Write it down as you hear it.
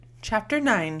Chapter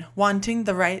 9. Wanting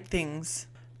the Right Things.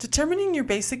 Determining your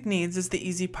basic needs is the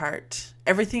easy part.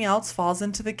 Everything else falls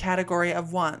into the category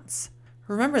of wants.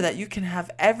 Remember that you can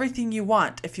have everything you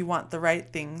want if you want the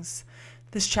right things.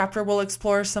 This chapter will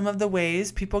explore some of the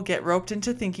ways people get roped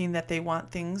into thinking that they want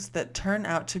things that turn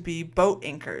out to be boat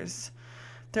anchors.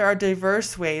 There are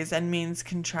diverse ways and means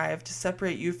contrived to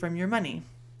separate you from your money.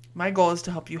 My goal is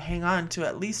to help you hang on to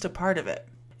at least a part of it.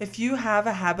 If you have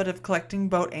a habit of collecting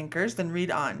boat anchors, then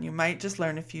read on. You might just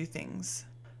learn a few things.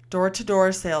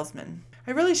 Door-to-door salesman.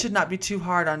 I really should not be too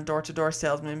hard on door-to-door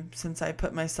salesmen since I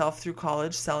put myself through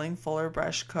college selling Fuller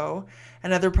Brush Co.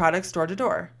 and other products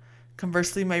door-to-door.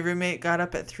 Conversely, my roommate got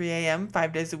up at 3 a.m.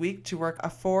 5 days a week to work a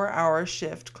 4-hour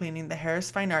shift cleaning the Harris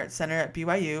Fine Arts Center at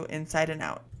BYU inside and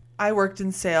out. I worked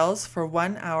in sales for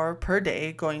 1 hour per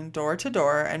day going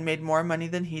door-to-door and made more money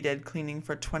than he did cleaning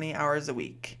for 20 hours a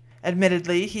week.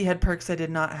 Admittedly, he had perks I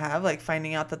did not have, like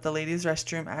finding out that the ladies'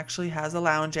 restroom actually has a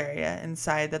lounge area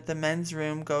inside that the men's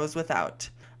room goes without.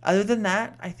 Other than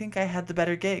that, I think I had the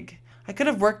better gig. I could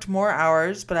have worked more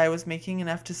hours, but I was making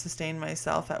enough to sustain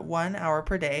myself at 1 hour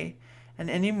per day,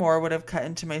 and any more would have cut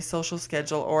into my social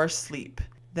schedule or sleep.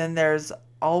 Then there's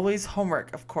always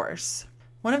homework, of course.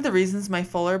 One of the reasons my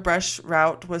Fuller Brush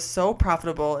route was so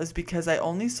profitable is because I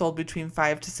only sold between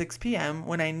 5 to 6 p.m.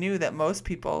 when I knew that most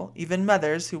people, even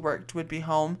mothers who worked, would be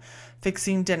home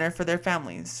fixing dinner for their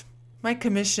families. My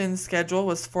commission schedule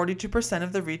was 42%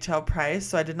 of the retail price,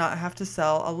 so I did not have to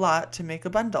sell a lot to make a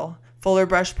bundle. Fuller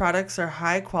Brush products are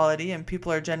high quality and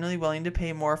people are generally willing to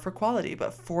pay more for quality,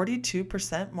 but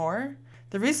 42% more?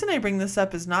 The reason I bring this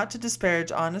up is not to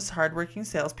disparage honest, hardworking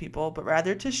salespeople, but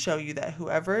rather to show you that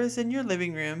whoever is in your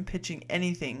living room pitching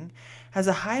anything has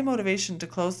a high motivation to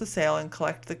close the sale and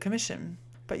collect the commission.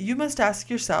 But you must ask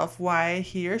yourself why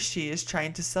he or she is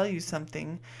trying to sell you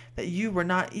something that you were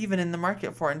not even in the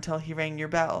market for until he rang your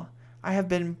bell. I have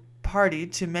been party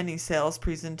to many sales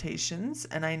presentations,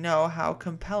 and I know how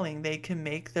compelling they can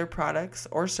make their products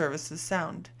or services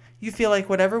sound. You feel like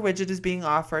whatever widget is being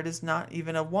offered is not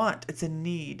even a want, it's a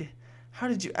need. How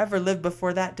did you ever live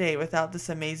before that day without this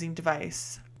amazing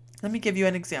device? Let me give you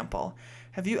an example.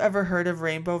 Have you ever heard of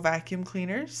Rainbow vacuum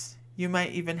cleaners? You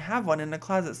might even have one in a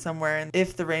closet somewhere, and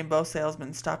if the Rainbow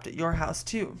salesman stopped at your house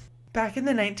too. Back in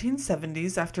the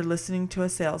 1970s, after listening to a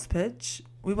sales pitch,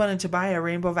 we wanted to buy a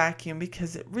Rainbow vacuum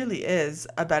because it really is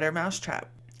a better mousetrap.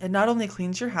 It not only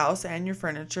cleans your house and your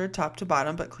furniture top to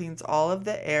bottom, but cleans all of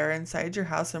the air inside your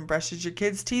house and brushes your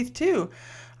kids' teeth too.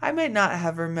 I might not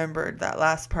have remembered that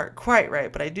last part quite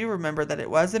right, but I do remember that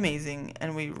it was amazing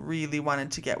and we really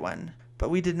wanted to get one. But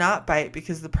we did not bite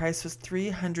because the price was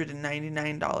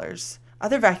 $399.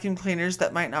 Other vacuum cleaners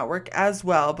that might not work as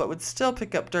well but would still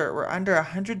pick up dirt were under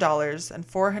 $100, and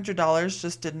 $400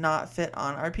 just did not fit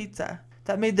on our pizza.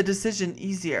 That made the decision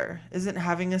easier. Isn't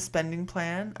having a spending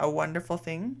plan a wonderful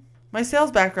thing? My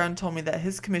sales background told me that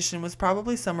his commission was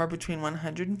probably somewhere between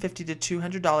 $150 to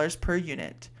 $200 per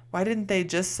unit. Why didn't they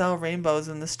just sell rainbows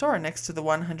in the store next to the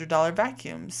 $100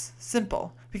 vacuums?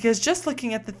 Simple. Because just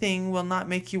looking at the thing will not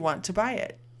make you want to buy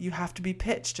it. You have to be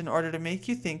pitched in order to make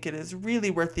you think it is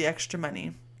really worth the extra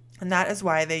money. And that is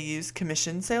why they use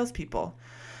commissioned salespeople.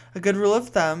 A good rule of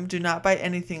thumb, do not buy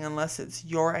anything unless it's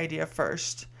your idea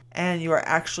first, and you are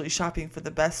actually shopping for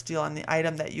the best deal on the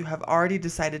item that you have already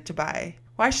decided to buy.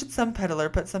 Why should some peddler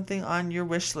put something on your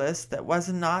wish list that was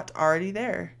not already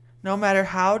there, no matter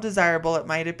how desirable it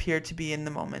might appear to be in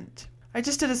the moment? I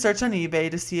just did a search on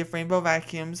eBay to see if Rainbow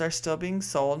vacuums are still being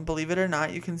sold, and believe it or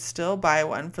not, you can still buy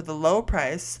one for the low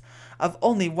price of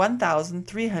only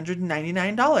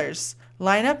 $1,399.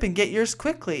 Line up and get yours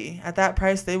quickly. At that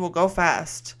price, they will go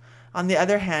fast. On the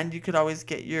other hand, you could always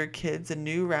get your kids a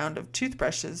new round of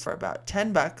toothbrushes for about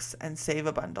 $10 and save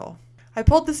a bundle. I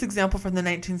pulled this example from the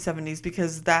 1970s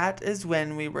because that is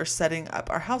when we were setting up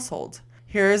our household.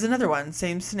 Here is another one,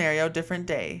 same scenario, different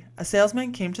day. A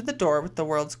salesman came to the door with the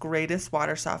world's greatest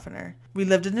water softener. We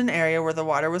lived in an area where the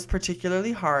water was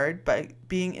particularly hard, but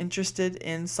being interested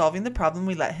in solving the problem,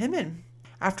 we let him in.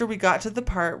 After we got to the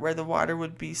part where the water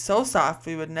would be so soft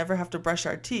we would never have to brush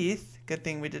our teeth, good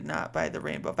thing we did not buy the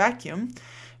Rainbow vacuum,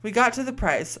 we got to the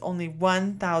price, only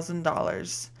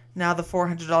 $1,000. Now the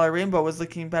 $400 Rainbow was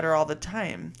looking better all the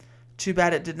time. Too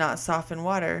bad it did not soften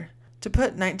water. To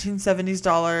put 1970s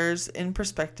dollars in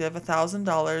perspective,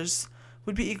 $1,000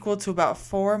 would be equal to about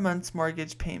 4 months'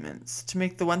 mortgage payments. To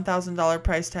make the $1,000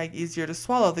 price tag easier to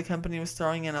swallow, the company was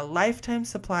throwing in a lifetime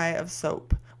supply of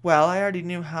soap. Well, I already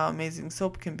knew how amazing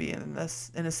soap can be in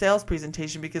a sales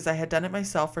presentation because I had done it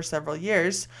myself for several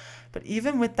years. But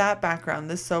even with that background,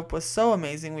 this soap was so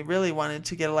amazing we really wanted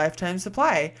to get a lifetime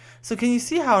supply. So can you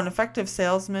see how an effective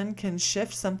salesman can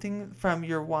shift something from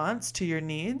your wants to your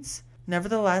needs?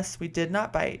 Nevertheless, we did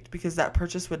not bite because that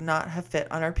purchase would not have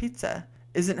fit on our pizza.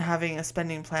 Isn't having a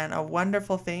spending plan a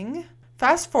wonderful thing?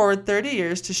 Fast forward 30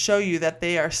 years to show you that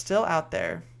they are still out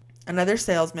there. Another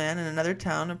salesman in another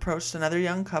town approached another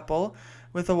young couple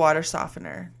with a water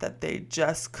softener that they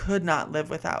just could not live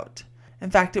without.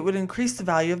 In fact, it would increase the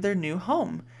value of their new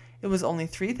home. It was only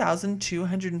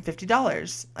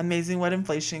 $3,250. Amazing what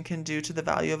inflation can do to the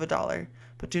value of a dollar.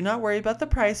 But do not worry about the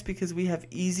price because we have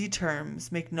easy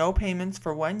terms. Make no payments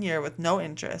for 1 year with no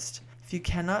interest. If you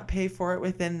cannot pay for it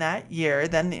within that year,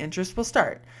 then the interest will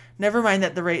start. Never mind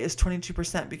that the rate is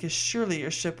 22% because surely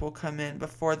your ship will come in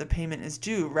before the payment is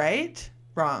due, right?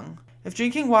 Wrong. If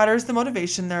drinking water is the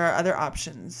motivation, there are other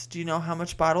options. Do you know how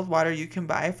much bottled water you can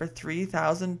buy for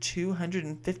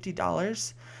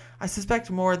 $3,250? I suspect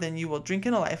more than you will drink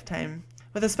in a lifetime.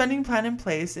 With a spending plan in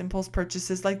place, impulse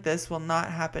purchases like this will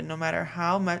not happen no matter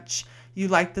how much you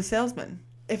like the salesman.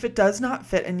 If it does not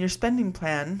fit in your spending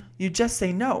plan, you just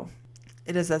say no.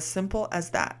 It is as simple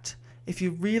as that. If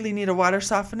you really need a water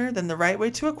softener, then the right way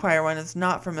to acquire one is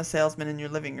not from a salesman in your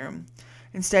living room.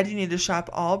 Instead, you need to shop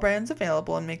all brands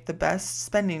available and make the best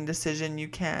spending decision you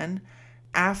can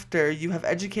after you have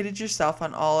educated yourself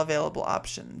on all available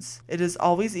options. It is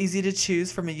always easy to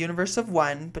choose from a universe of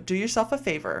one, but do yourself a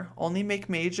favor. Only make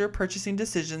major purchasing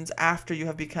decisions after you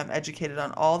have become educated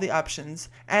on all the options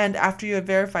and after you have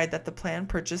verified that the plan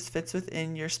purchased fits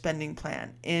within your spending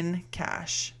plan in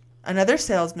cash. Another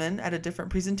salesman at a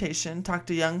different presentation talked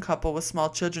a young couple with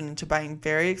small children into buying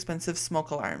very expensive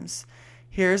smoke alarms.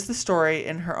 Here's the story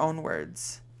in her own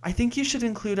words. I think you should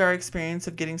include our experience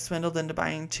of getting swindled into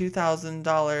buying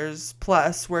 $2,000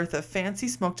 plus worth of fancy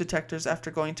smoke detectors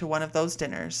after going to one of those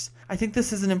dinners. I think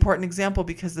this is an important example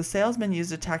because the salesman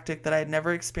used a tactic that I had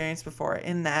never experienced before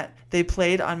in that they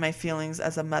played on my feelings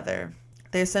as a mother.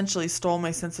 They essentially stole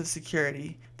my sense of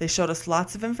security. They showed us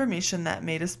lots of information that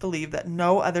made us believe that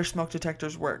no other smoke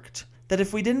detectors worked. That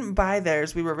if we didn't buy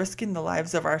theirs, we were risking the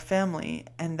lives of our family,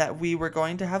 and that we were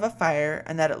going to have a fire,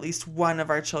 and that at least one of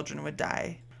our children would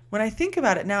die. When I think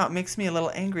about it now, it makes me a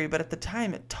little angry, but at the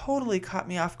time, it totally caught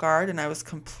me off guard, and I was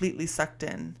completely sucked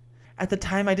in. At the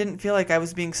time, I didn't feel like I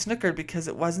was being snookered because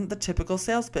it wasn't the typical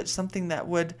sales pitch, something that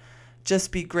would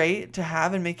just be great to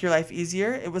have and make your life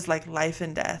easier. It was like life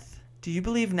and death. Do you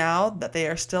believe now that they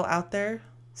are still out there?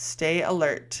 Stay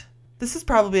alert. This is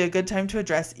probably a good time to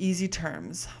address easy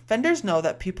terms. Vendors know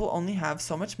that people only have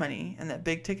so much money and that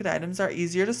big ticket items are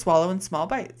easier to swallow in small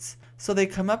bites. So they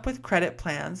come up with credit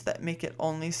plans that make it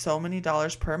only so many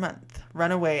dollars per month.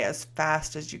 Run away as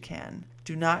fast as you can.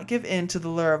 Do not give in to the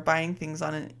lure of buying things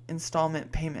on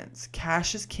installment payments.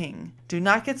 Cash is king. Do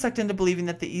not get sucked into believing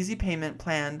that the easy payment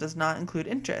plan does not include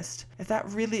interest. If that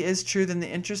really is true, then the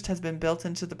interest has been built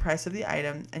into the price of the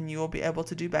item, and you will be able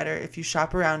to do better if you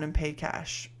shop around and pay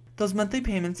cash. Those monthly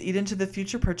payments eat into the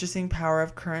future purchasing power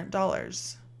of current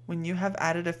dollars. When you have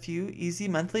added a few easy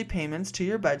monthly payments to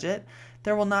your budget,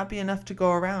 there will not be enough to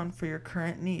go around for your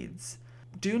current needs.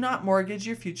 Do not mortgage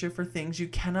your future for things you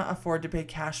cannot afford to pay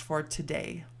cash for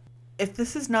today. If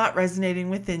this is not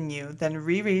resonating within you, then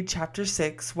reread Chapter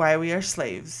 6, Why We Are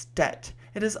Slaves, Debt.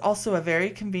 It is also a very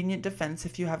convenient defense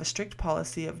if you have a strict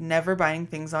policy of never buying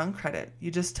things on credit. You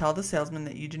just tell the salesman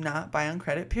that you do not buy on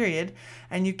credit, period,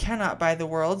 and you cannot buy the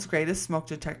world's greatest smoke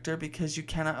detector because you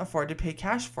cannot afford to pay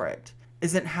cash for it.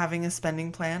 Isn't having a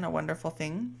spending plan a wonderful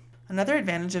thing? Another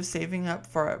advantage of saving up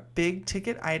for big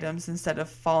ticket items instead of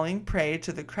falling prey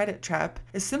to the credit trap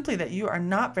is simply that you are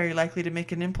not very likely to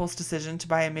make an impulse decision to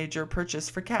buy a major purchase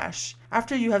for cash.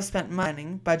 After you have spent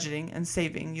money, budgeting, and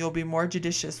saving, you'll be more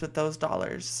judicious with those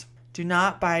dollars. Do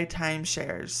not buy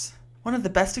timeshares. One of the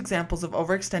best examples of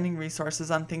overextending resources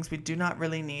on things we do not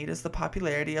really need is the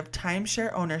popularity of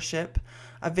timeshare ownership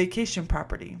of vacation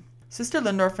property. Sister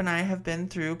Lindorf and I have been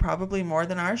through probably more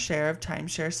than our share of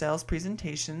timeshare sales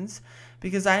presentations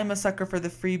because I am a sucker for the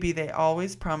freebie they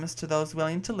always promise to those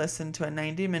willing to listen to a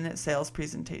 90-minute sales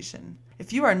presentation.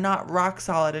 If you are not rock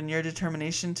solid in your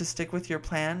determination to stick with your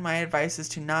plan, my advice is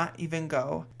to not even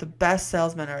go. The best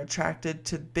salesmen are attracted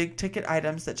to big ticket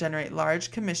items that generate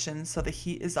large commissions, so the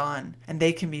heat is on, and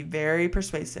they can be very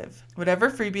persuasive.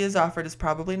 Whatever freebie is offered is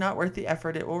probably not worth the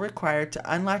effort it will require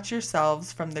to unlatch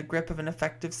yourselves from the grip of an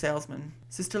effective salesman.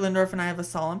 Sister Lindorf and I have a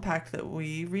solemn pact that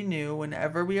we renew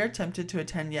whenever we are tempted to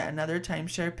attend yet another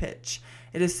timeshare pitch.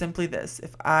 It is simply this: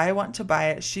 if I want to buy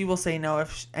it, she will say no,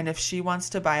 and if she wants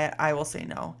to buy it, I will say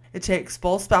no. It takes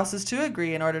both spouses to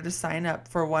agree in order to sign up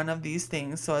for one of these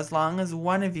things, so as long as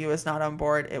one of you is not on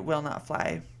board, it will not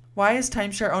fly. Why is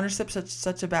timeshare ownership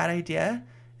such a bad idea?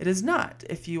 It is not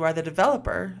if you are the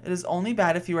developer. It is only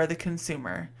bad if you are the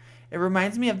consumer. It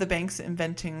reminds me of the banks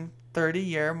inventing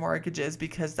 30-year mortgages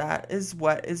because that is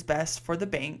what is best for the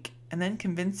bank, and then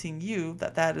convincing you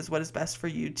that that is what is best for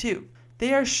you too.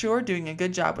 They are sure doing a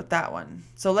good job with that one.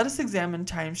 So let us examine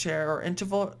timeshare or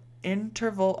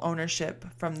interval ownership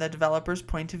from the developer's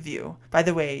point of view. By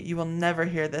the way, you will never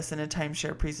hear this in a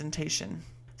timeshare presentation.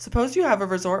 Suppose you have a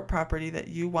resort property that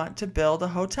you want to build a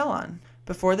hotel on.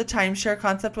 Before the timeshare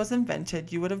concept was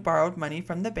invented, you would have borrowed money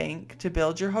from the bank to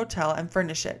build your hotel and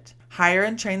furnish it, hire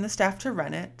and train the staff to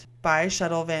run it, buy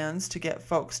shuttle vans to get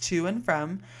folks to and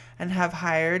from, and have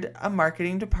hired a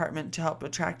marketing department to help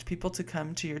attract people to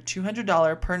come to your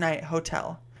 $200 per night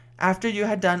hotel. After you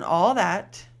had done all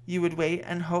that, you would wait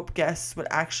and hope guests would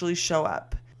actually show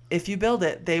up. If you build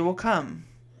it, they will come,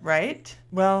 right?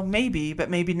 Well, maybe,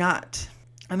 but maybe not.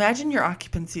 Imagine your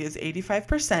occupancy is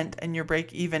 85% and your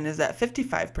break even is at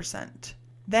 55%.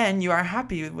 Then you are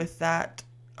happy with that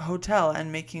hotel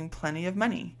and making plenty of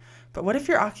money. But what if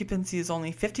your occupancy is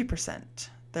only 50%?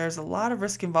 There's a lot of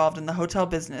risk involved in the hotel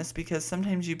business because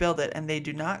sometimes you build it and they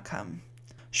do not come.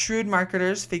 Shrewd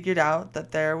marketers figured out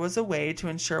that there was a way to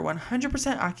ensure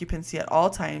 100% occupancy at all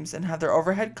times and have their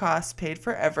overhead costs paid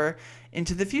forever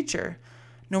into the future.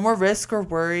 No more risk or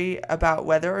worry about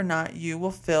whether or not you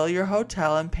will fill your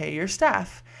hotel and pay your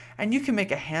staff. And you can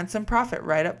make a handsome profit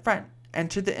right up front.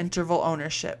 Enter the interval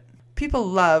ownership. People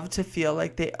love to feel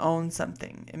like they own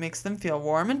something. It makes them feel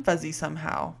warm and fuzzy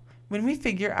somehow. When we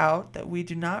figure out that we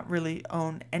do not really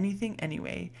own anything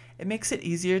anyway, it makes it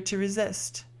easier to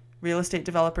resist. Real estate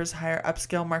developers hire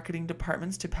upscale marketing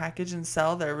departments to package and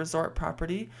sell their resort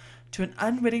property to an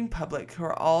unwitting public who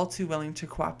are all too willing to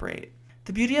cooperate.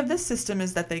 The beauty of this system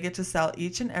is that they get to sell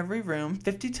each and every room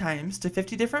 50 times to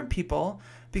 50 different people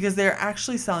because they are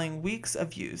actually selling weeks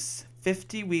of use,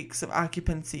 50 weeks of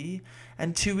occupancy,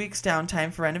 and 2 weeks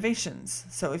downtime for renovations.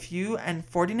 So if you and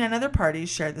 49 other parties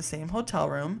share the same hotel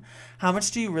room, how much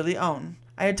do you really own?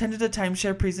 I attended a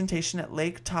timeshare presentation at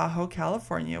Lake Tahoe,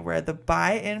 California, where the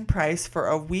buy-in price for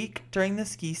a week during the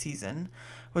ski season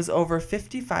was over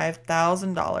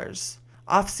 $55,000.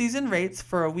 Off-season rates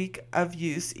for a week of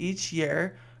use each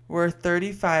year were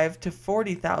 $35,000 to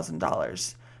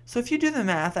 $40,000. So if you do the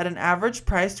math, at an average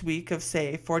priced week of,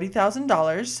 say,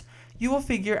 $40,000, you will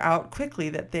figure out quickly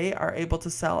that they are able to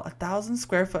sell a 1,000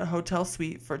 square foot hotel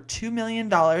suite for $2 million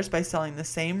by selling the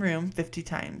same room 50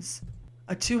 times.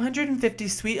 A 250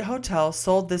 suite hotel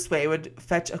sold this way would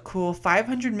fetch a cool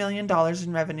 $500 million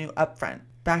in revenue upfront.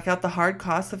 Back out the hard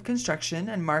costs of construction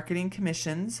and marketing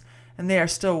commissions, and they are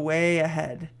still way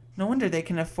ahead. No wonder they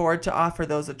can afford to offer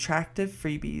those attractive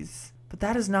freebies. But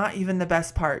that is not even the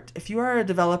best part. If you are a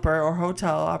developer or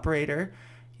hotel operator,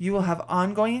 you will have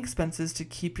ongoing expenses to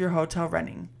keep your hotel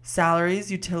running.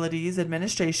 Salaries, utilities,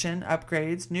 administration,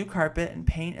 upgrades, new carpet and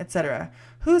paint, etc.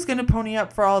 Who's going to pony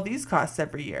up for all these costs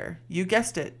every year? You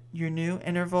guessed it. Your new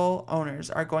interval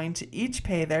owners are going to each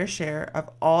pay their share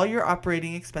of all your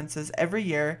operating expenses every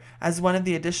year as one of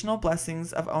the additional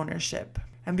blessings of ownership.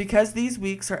 And because these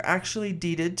weeks are actually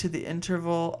deeded to the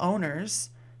interval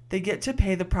owners, they get to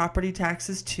pay the property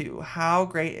taxes too. How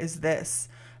great is this?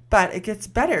 But it gets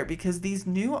better because these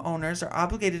new owners are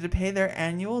obligated to pay their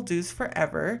annual dues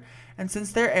forever, and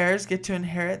since their heirs get to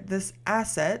inherit this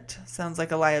asset, sounds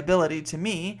like a liability to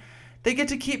me, they get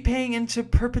to keep paying into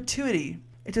perpetuity.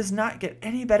 It does not get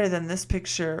any better than this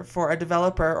picture for a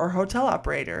developer or hotel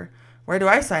operator. Where do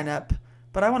I sign up?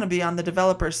 But I want to be on the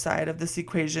developer's side of this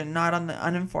equation, not on the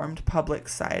uninformed public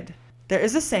side. There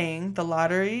is a saying, the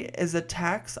lottery is a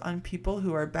tax on people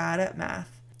who are bad at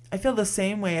math. I feel the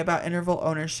same way about interval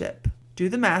ownership. Do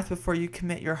the math before you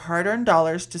commit your hard-earned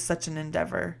dollars to such an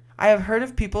endeavor. I have heard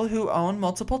of people who own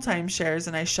multiple timeshares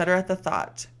and I shudder at the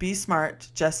thought. Be smart,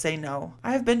 just say no.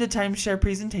 I have been to timeshare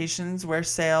presentations where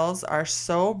sales are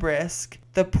so brisk,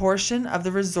 the portion of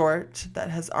the resort that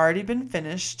has already been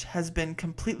finished has been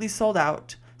completely sold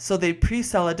out, so they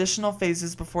pre-sell additional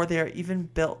phases before they are even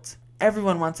built.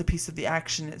 Everyone wants a piece of the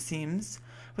action, it seems.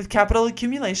 With capital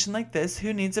accumulation like this,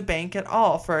 who needs a bank at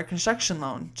all for a construction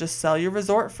loan? Just sell your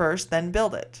resort first, then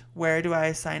build it. Where do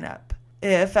I sign up?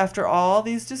 If, after all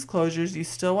these disclosures, you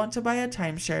still want to buy a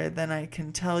timeshare, then I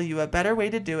can tell you a better way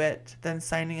to do it than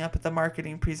signing up at the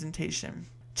marketing presentation.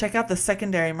 Check out the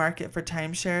secondary market for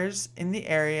timeshares in the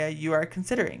area you are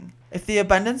considering. If the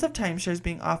abundance of timeshares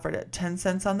being offered at 10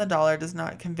 cents on the dollar does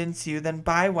not convince you, then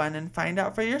buy one and find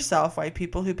out for yourself why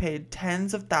people who paid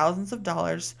tens of thousands of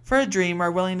dollars for a dream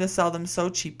are willing to sell them so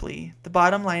cheaply. The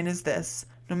bottom line is this: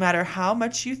 no matter how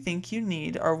much you think you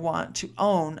need or want to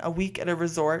own a week at a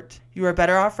resort, you are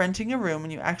better off renting a room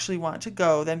when you actually want to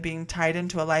go than being tied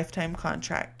into a lifetime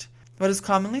contract. What is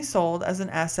commonly sold as an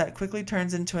asset quickly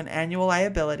turns into an annual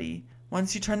liability.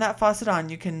 Once you turn that faucet on,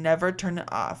 you can never turn it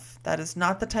off. That is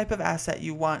not the type of asset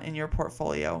you want in your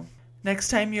portfolio. Next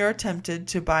time you're tempted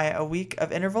to buy a week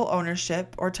of interval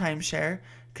ownership or timeshare,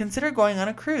 consider going on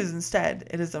a cruise instead.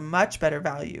 It is a much better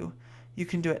value. You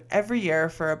can do it every year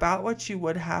for about what you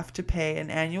would have to pay in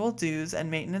annual dues and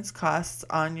maintenance costs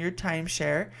on your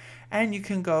timeshare, and you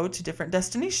can go to different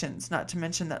destinations, not to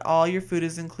mention that all your food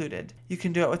is included. You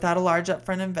can do it without a large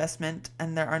upfront investment,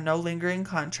 and there are no lingering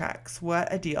contracts.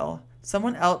 What a deal!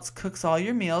 Someone else cooks all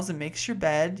your meals and makes your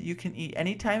bed. You can eat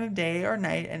any time of day or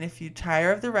night, and if you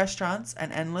tire of the restaurants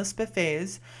and endless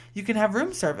buffets, you can have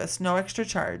room service, no extra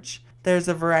charge. There's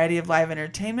a variety of live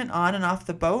entertainment on and off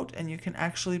the boat, and you can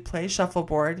actually play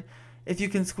shuffleboard if you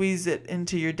can squeeze it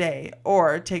into your day,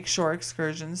 or take shore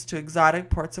excursions to exotic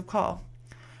ports of call.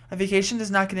 A vacation does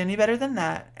not get any better than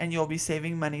that, and you'll be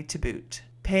saving money to boot.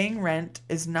 Paying rent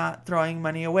is not throwing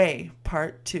money away,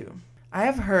 Part 2. I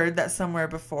have heard that somewhere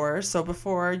before, so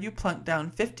before you plunk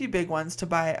down 50 big ones to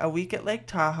buy a week at Lake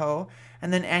Tahoe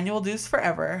and then annual dues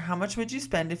forever, how much would you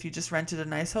spend if you just rented a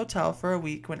nice hotel for a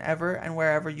week whenever and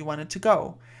wherever you wanted to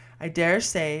go? I dare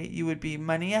say you would be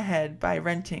money ahead by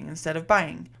renting instead of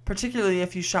buying, particularly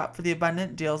if you shop for the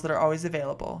abundant deals that are always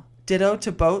available. Ditto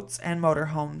to boats and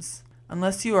motorhomes.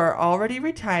 Unless you are already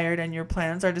retired and your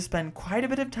plans are to spend quite a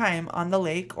bit of time on the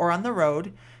lake or on the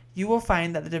road, you will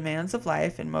find that the demands of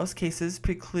life in most cases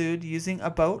preclude using a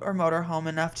boat or motorhome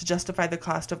enough to justify the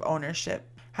cost of ownership.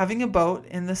 Having a boat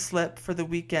in the slip for the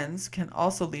weekends can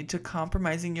also lead to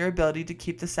compromising your ability to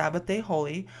keep the Sabbath day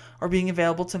holy or being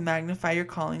available to magnify your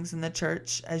callings in the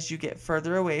church as you get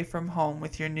further away from home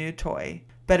with your new toy.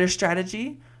 Better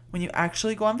strategy: when you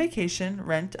actually go on vacation,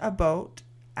 rent a boat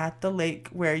at the lake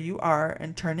where you are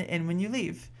and turn it in when you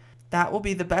leave. That will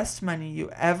be the best money you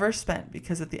ever spent,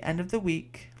 because at the end of the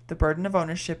week, the burden of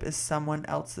ownership is someone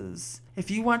else's. If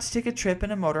you want to take a trip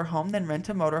in a motorhome, then rent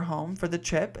a motorhome for the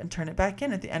trip and turn it back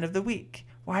in at the end of the week.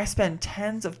 Why spend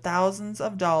tens of thousands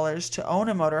of dollars to own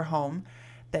a motorhome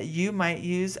that you might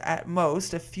use at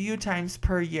most a few times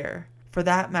per year? For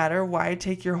that matter, why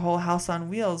take your whole house on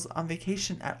wheels on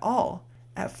vacation at all?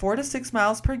 At 4 to 6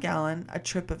 miles per gallon, a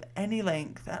trip of any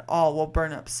length at all will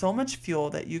burn up so much fuel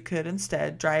that you could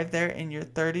instead drive there in your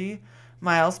 30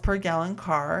 miles per gallon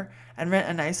car and rent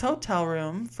a nice hotel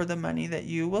room for the money that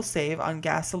you will save on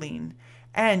gasoline.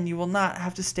 And you will not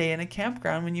have to stay in a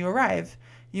campground when you arrive.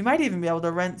 You might even be able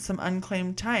to rent some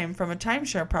unclaimed time from a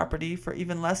timeshare property for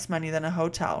even less money than a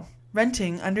hotel.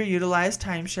 Renting underutilized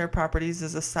timeshare properties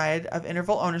is a side of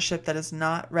interval ownership that is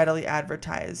not readily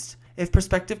advertised. If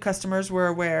prospective customers were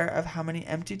aware of how many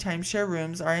empty timeshare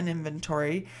rooms are in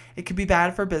inventory, it could be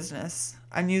bad for business.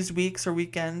 Unused weeks or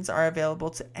weekends are available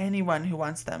to anyone who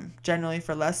wants them, generally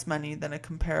for less money than a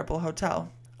comparable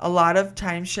hotel. A lot of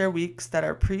timeshare weeks that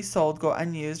are pre-sold go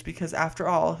unused because, after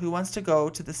all, who wants to go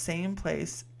to the same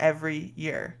place every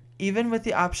year? Even with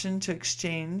the option to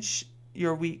exchange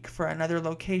your week for another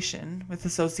location, with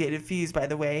associated fees, by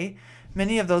the way,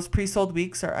 many of those pre-sold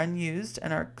weeks are unused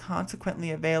and are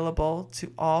consequently available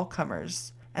to all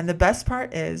comers. And the best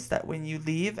part is that when you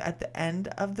leave at the end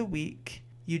of the week,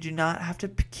 you do not have to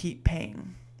keep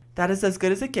paying. That is as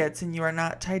good as it gets, and you are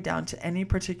not tied down to any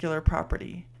particular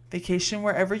property. Vacation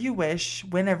wherever you wish,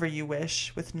 whenever you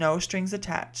wish, with no strings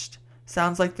attached.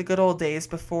 Sounds like the good old days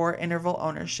before interval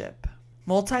ownership.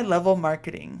 Multi-level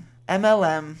marketing.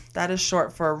 MLM, that is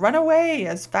short for run away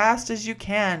as fast as you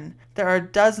can. There are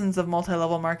dozens of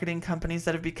multi-level marketing companies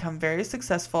that have become very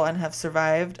successful and have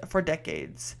survived for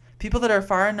decades. People that are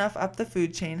far enough up the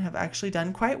food chain have actually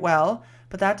done quite well,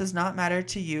 but that does not matter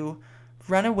to you.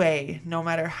 Run away, no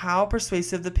matter how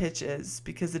persuasive the pitch is,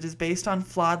 because it is based on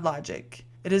flawed logic.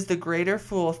 It is the greater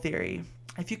fool theory.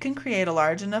 If you can create a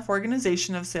large enough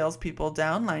organization of salespeople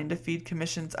downline to feed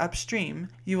commissions upstream,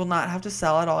 you will not have to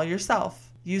sell it all yourself.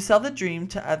 You sell the dream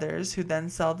to others, who then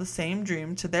sell the same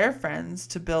dream to their friends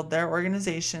to build their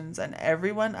organizations, and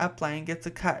everyone upline gets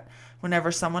a cut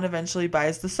whenever someone eventually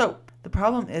buys the soap. The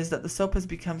problem is that the soap has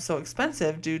become so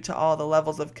expensive due to all the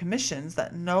levels of commissions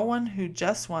that no one who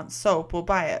just wants soap will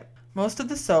buy it. Most of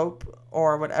the soap,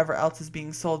 or whatever else is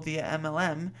being sold via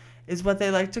MLM, is what they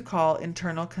like to call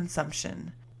internal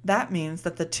consumption. That means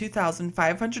that the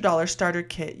 $2,500 starter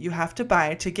kit you have to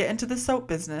buy to get into the soap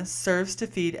business serves to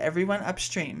feed everyone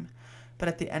upstream. But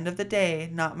at the end of the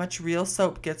day, not much real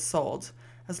soap gets sold.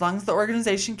 As long as the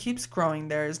organization keeps growing,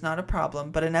 there is not a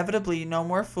problem, but inevitably no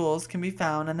more fools can be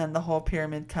found, and then the whole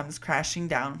pyramid comes crashing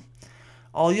down.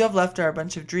 All you have left are a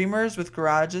bunch of dreamers with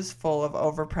garages full of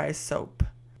overpriced soap.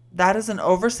 That is an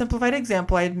oversimplified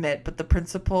example, I admit, but the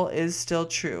principle is still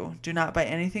true. Do not buy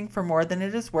anything for more than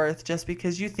it is worth just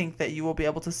because you think that you will be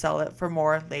able to sell it for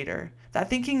more later. That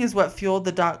thinking is what fueled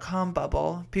the dot-com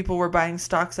bubble. People were buying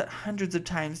stocks at hundreds of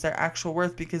times their actual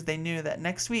worth because they knew that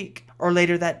next week, or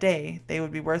later that day, they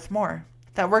would be worth more.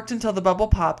 That worked until the bubble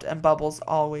popped, and bubbles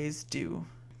always do.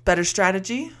 Better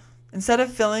strategy? Instead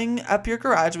of filling up your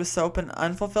garage with soap and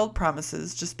unfulfilled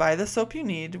promises, just buy the soap you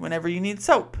need whenever you need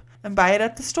soap. And buy it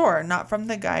at the store, not from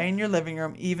the guy in your living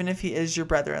room, even if he is your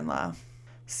brother-in-law.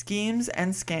 Schemes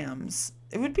and scams.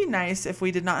 It would be nice if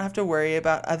we did not have to worry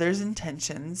about others'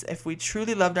 intentions, if we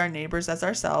truly loved our neighbors as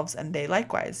ourselves and they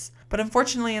likewise. But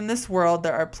unfortunately, in this world,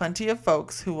 there are plenty of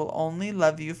folks who will only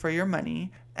love you for your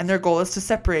money, and their goal is to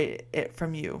separate it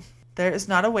from you. There is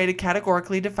not a way to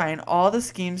categorically define all the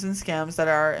schemes and scams that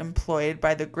are employed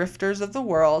by the grifters of the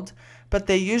world, but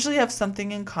they usually have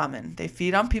something in common. They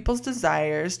feed on people's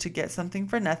desires to get something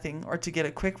for nothing or to get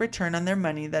a quick return on their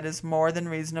money that is more than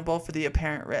reasonable for the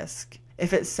apparent risk.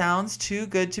 If it sounds too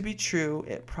good to be true,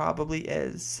 it probably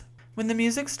is. When the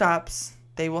music stops,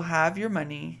 they will have your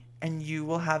money and you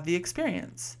will have the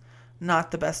experience.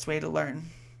 Not the best way to learn.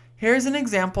 Here's an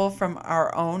example from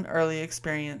our own early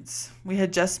experience. We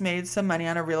had just made some money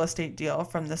on a real estate deal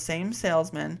from the same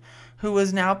salesman who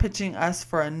was now pitching us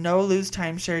for a no-lose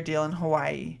timeshare deal in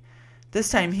Hawaii.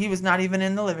 This time he was not even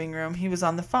in the living room, he was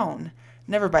on the phone.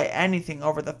 Never buy anything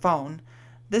over the phone.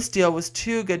 This deal was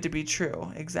too good to be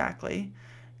true, exactly.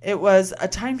 It was a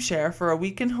timeshare for a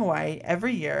week in Hawaii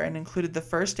every year and included the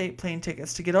first 8 plane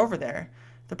tickets to get over there.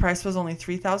 The price was only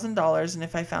 $3,000, and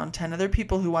if I found 10 other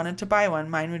people who wanted to buy one,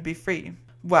 mine would be free.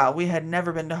 Well, we had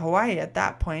never been to Hawaii at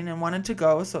that point and wanted to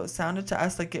go, so it sounded to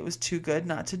us like it was too good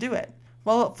not to do it.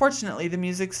 Well, fortunately, the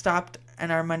music stopped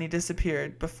and our money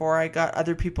disappeared before I got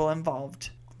other people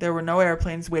involved. There were no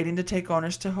airplanes waiting to take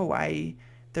owners to Hawaii.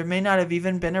 There may not have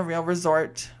even been a real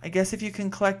resort. I guess if you can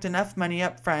collect enough money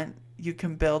up front, you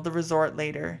can build the resort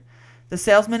later. The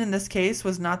salesman in this case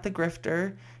was not the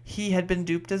grifter. He had been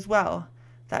duped as well.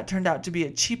 That turned out to be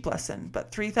a cheap lesson,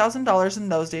 but $3,000 in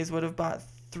those days would have bought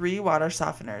 3 water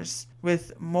softeners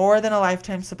with more than a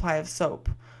lifetime supply of soap.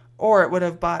 Or it would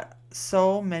have bought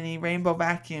so many rainbow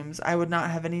vacuums I would not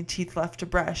have any teeth left to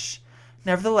brush.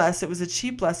 Nevertheless, it was a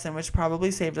cheap lesson which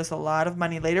probably saved us a lot of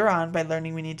money later on by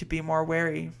learning we need to be more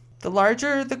wary. The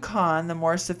larger the con, the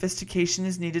more sophistication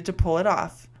is needed to pull it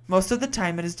off. Most of the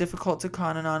time it is difficult to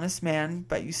con an honest man,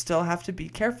 but you still have to be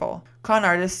careful. Con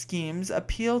artist schemes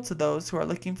appeal to those who are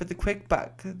looking for the quick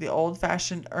buck. The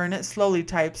old-fashioned earn-it-slowly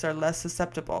types are less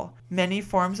susceptible. Many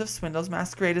forms of swindles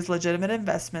masquerade as legitimate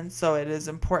investments, so it is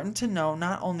important to know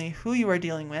not only who you are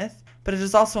dealing with, but it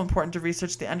is also important to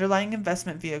research the underlying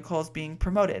investment vehicles being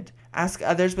promoted. Ask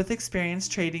others with experience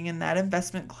trading in that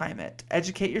investment climate.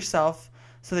 Educate yourself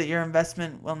so that your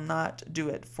investment will not do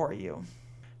it for you.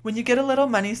 When you get a little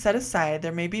money set aside,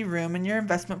 there may be room in your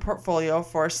investment portfolio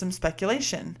for some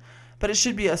speculation, but it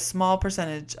should be a small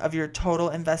percentage of your total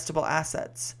investable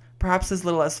assets, perhaps as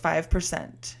little as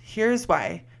 5%. Here's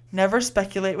why. Never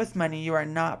speculate with money you are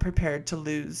not prepared to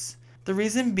lose. The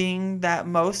reason being that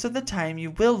most of the time you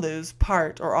will lose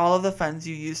part or all of the funds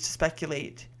you use to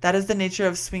speculate. That is the nature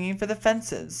of swinging for the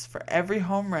fences. For every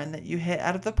home run that you hit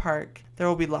out of the park, there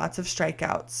will be lots of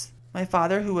strikeouts. My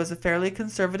father, who was a fairly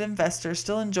conservative investor,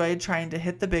 still enjoyed trying to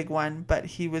hit the big one, but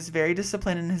he was very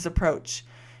disciplined in his approach.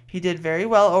 He did very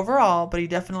well overall, but he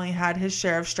definitely had his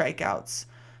share of strikeouts.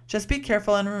 Just be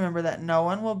careful and remember that no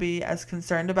one will be as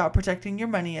concerned about protecting your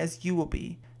money as you will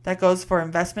be. That goes for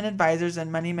investment advisors and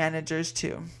money managers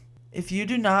too. If you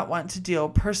do not want to deal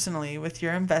personally with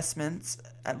your investments,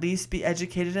 at least be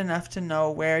educated enough to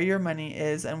know where your money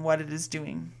is and what it is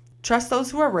doing. Trust those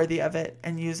who are worthy of it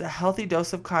and use a healthy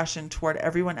dose of caution toward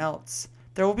everyone else.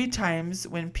 There will be times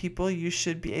when people you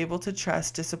should be able to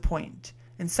trust disappoint.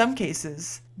 In some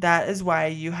cases, that is why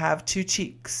you have 2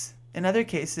 cheeks. In other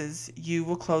cases, you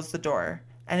will close the door,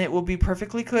 and it will be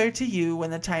perfectly clear to you when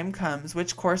the time comes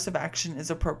which course of action is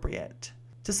appropriate.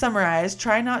 To summarize,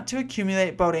 try not to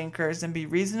accumulate boat anchors and be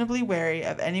reasonably wary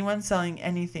of anyone selling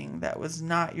anything that was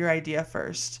not your idea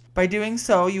first. By doing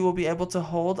so, you will be able to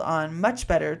hold on much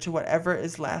better to whatever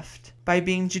is left. By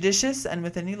being judicious and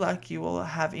with any luck, you will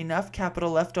have enough capital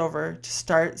left over to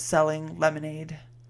start selling lemonade.